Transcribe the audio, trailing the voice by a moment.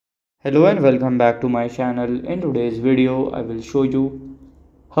Hello and welcome back to my channel. In today's video, I will show you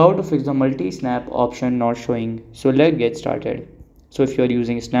how to fix the multi-snap option not showing. So let's get started. So if you are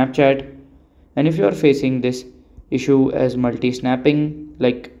using Snapchat and if you are facing this issue as multi-snapping,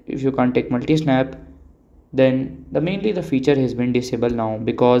 like if you can't take multi-snap, then the feature has been disabled now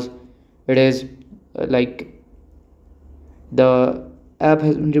because it is like the app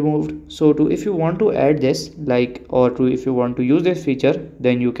has been removed. So to if you want to add this if you want to use this feature,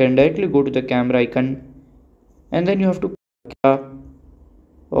 then you can directly go to the camera icon and then you have to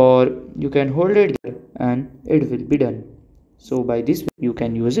or you can hold it here and it will be done. So by this you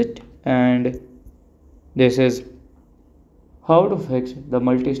can use it, and this is how to fix the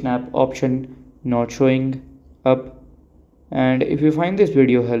multi-snap option not showing up. And if you find this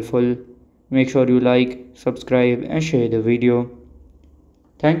video helpful, make sure you like, subscribe and share the video.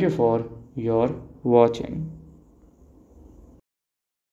 Thank you for your watching.